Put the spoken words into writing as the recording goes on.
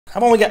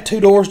I've only got 2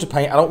 doors to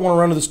paint. I don't want to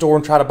run to the store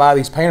and try to buy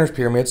these painter's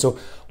pyramids, so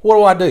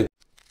what do?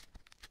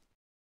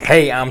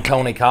 Hey, I'm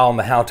Collum,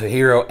 the How To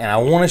Hero, and I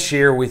want to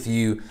share with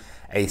you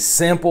a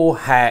simple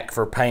hack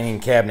for painting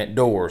cabinet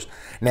doors.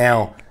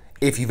 Now,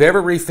 if you've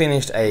ever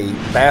refinished a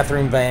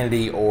bathroom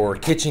vanity or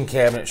kitchen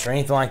cabinets or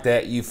anything like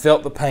that, you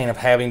felt the pain of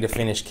having to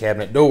finish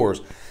cabinet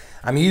doors.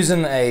 I'm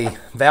using a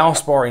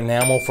Valspar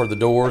enamel for the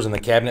doors and the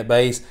cabinet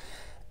base,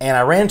 and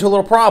I ran into a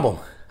little problem.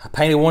 I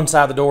painted one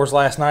side of the doors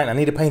last night, and I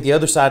need to paint the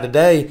other side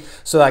today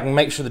so that I can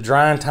make sure the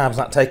drying time's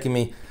not taking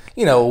me,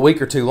 a week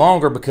or two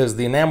longer, because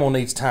the enamel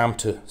needs time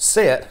to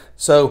set.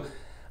 So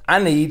I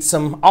need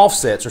some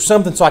offsets or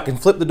something so I can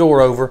flip the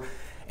door over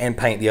and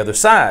paint the other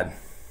side.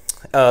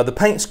 The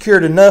paint's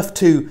cured enough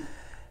to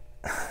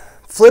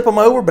flip them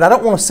over, but I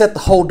don't want to set the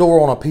whole door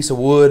on a piece of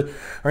wood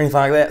or anything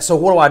like that. So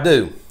what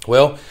do?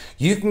 Well,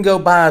 you can go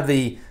buy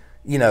the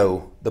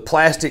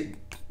plastic,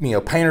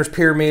 painter's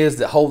pyramids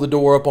that hold the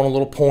door up on a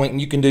little point,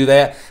 and you can do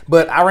that.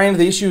 But I ran into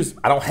the issues,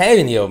 I don't have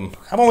any of them.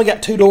 I've only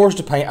got 2 doors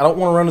to paint. I don't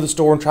want to run to the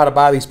store and try to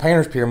buy these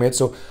painter's pyramids.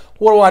 So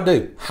what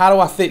do? How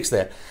do I fix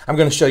that? I'm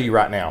going to show you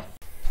right now.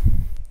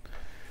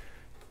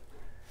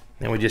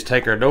 Then we just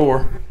take our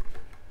door,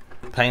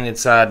 painted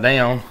side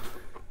down,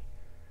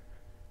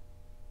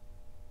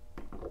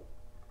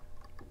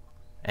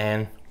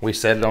 and we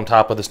set it on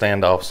top of the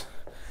standoffs.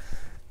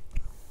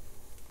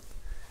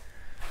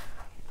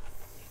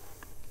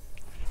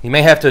 You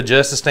may have to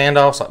adjust the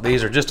standoffs, like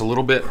these are just a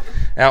little bit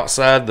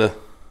outside where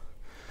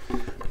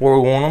we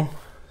want them.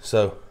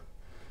 So I'm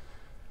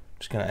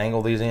just going to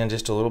angle these in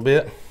just a little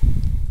bit.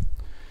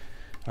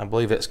 I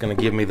believe that's going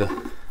to give me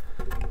the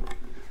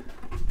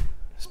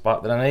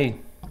spot that I need.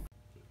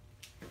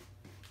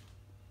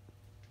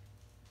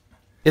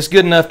 It's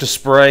good enough to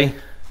spray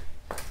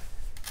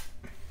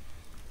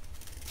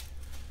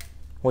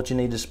what you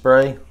need to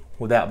spray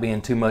without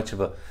being too much of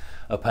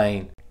a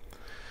pain.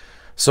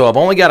 So I've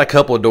only got a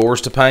couple of doors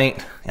to paint,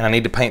 and I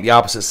need to paint the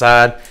opposite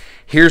side.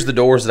 Here's the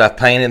doors that I've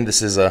painted.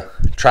 This is a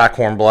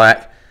tricorn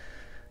black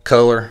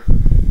color,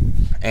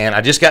 and I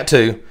just got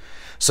 2.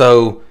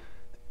 So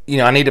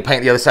I need to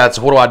paint the other side.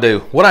 So what do?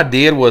 What I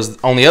did was,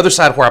 on the other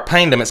side where I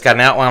painted them, it's got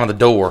an outline of the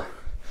door.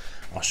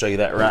 I'll show you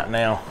that right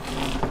now.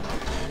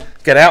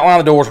 It's got an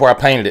outline of the doors where I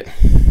painted it.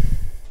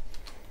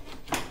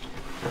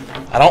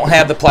 I don't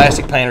have the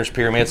plastic painter's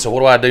pyramid, so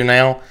what do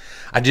now?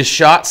 I just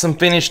shot some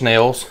finish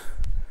nails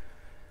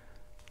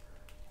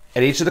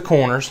at each of the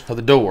corners of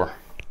the door.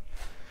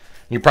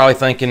 You're probably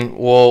thinking,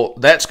 well,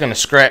 that's going to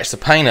scratch the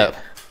paint up.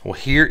 Well,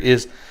 here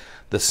is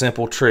the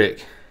simple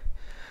trick.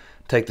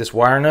 Take this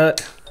wire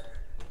nut,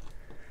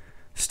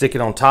 stick it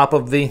on top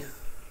of the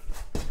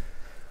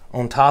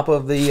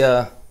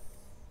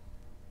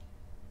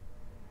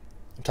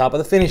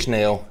finish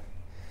nail,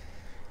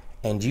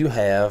 and you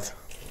have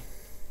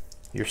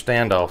your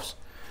standoffs.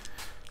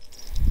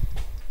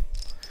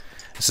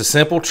 It's a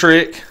simple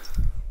trick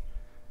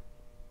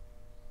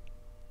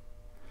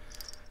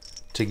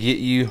to get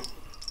you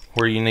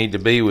where you need to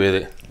be with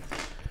it.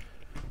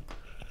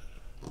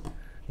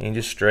 You can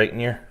just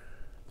straighten your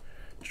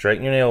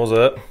nails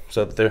up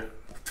so that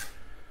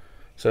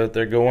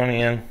they're going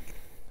in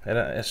at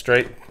a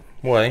straight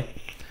way.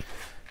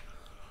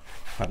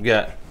 I've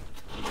got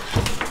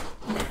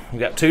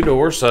 2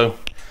 doors, so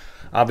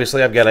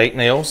obviously I've got 8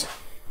 nails.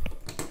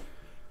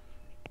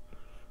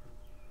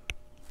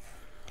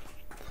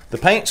 The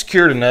paint's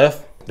cured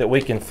enough that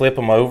we can flip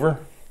them over.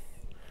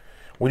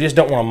 We just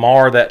don't want to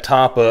mar that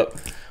top up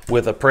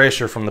with a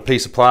pressure from the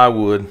piece of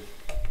plywood.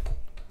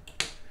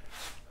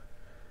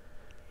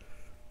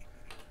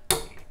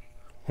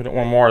 We don't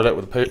want to mar that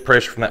with the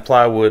pressure from that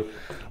plywood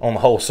on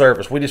the whole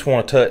surface. We just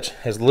want to touch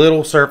as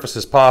little surface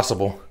as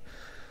possible,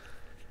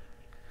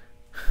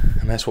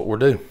 and that's what we'll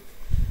do.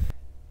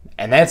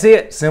 And that's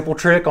it. Simple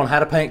trick on how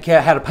to paint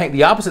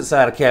the opposite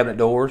side of cabinet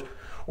doors.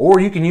 Or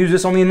you can use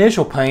this on the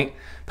initial paint.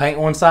 Paint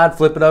one side,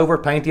 flip it over,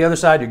 paint the other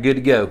side, you're good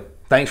to go.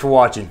 Thanks for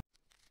watching.